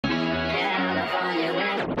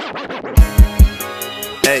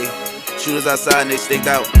Hey, shooters outside and they staked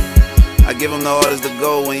out. I give them the orders to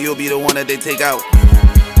go and you'll be the one that they take out.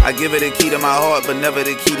 I give her the key to my heart but never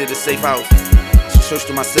the key to the safe house. She searched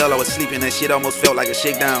through my cell, I was sleeping, that shit almost felt like a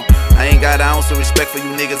shakedown. I ain't got an ounce of respect for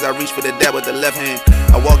you niggas, I reach for the dab with the left hand.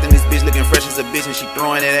 I walked in this bitch looking fresh as a bitch and she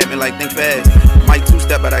throwing it at me like think fast. Might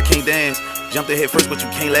two-step but I can't dance, jumped the head first but you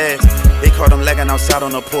can't last. They caught them lacking outside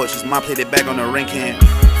on the porch, his mom played it back on the ring can.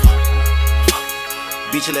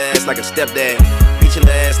 Beat your ass like a stepdad, beat your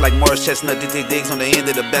ass like Morris Chestnut, dig digs on the end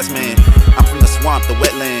of the best man. I'm from the swamp, the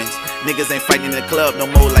wetlands. Niggas ain't fighting in the club no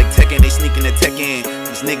more like Tekken, they sneaking the tech in.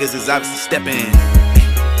 These niggas is obviously stepping.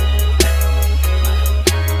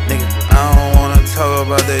 Nigga, I don't wanna talk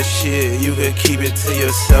about that shit, you could keep it to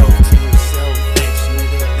yourself.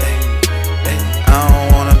 I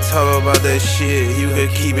don't wanna talk about that shit, you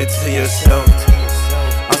could keep it to yourself.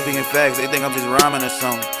 I'm speaking facts, they think I'm just rhyming or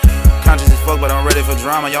something. Conscious as fuck, but I'm ready for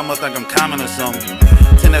drama. Y'all must think I'm common or something.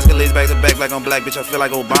 10 escalates back to back like I'm black, bitch. I feel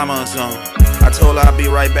like Obama or something. I told her I'd be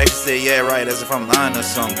right back. She said, yeah, right, as if I'm lying or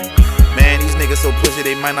something. Man, these niggas so pussy,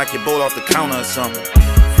 they might knock your bowl off the counter or something.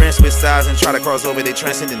 Friends switch sides and try to cross over, they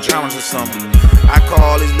transcending genres or something. I call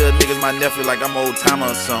all these little niggas my nephew like I'm old timer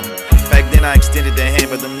or something. Back then I extended their hand,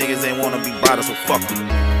 but them niggas ain't wanna be bothered, so fuck them.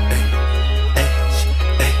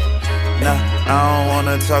 Nah, I don't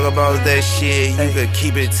wanna talk about that shit, you could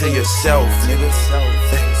keep it to yourself, nigga.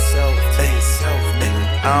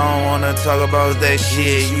 I don't wanna talk about that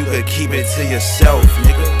shit, you could keep it to yourself,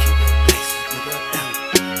 nigga.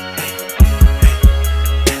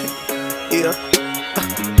 Yeah.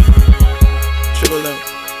 Triple M.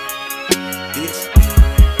 Yes.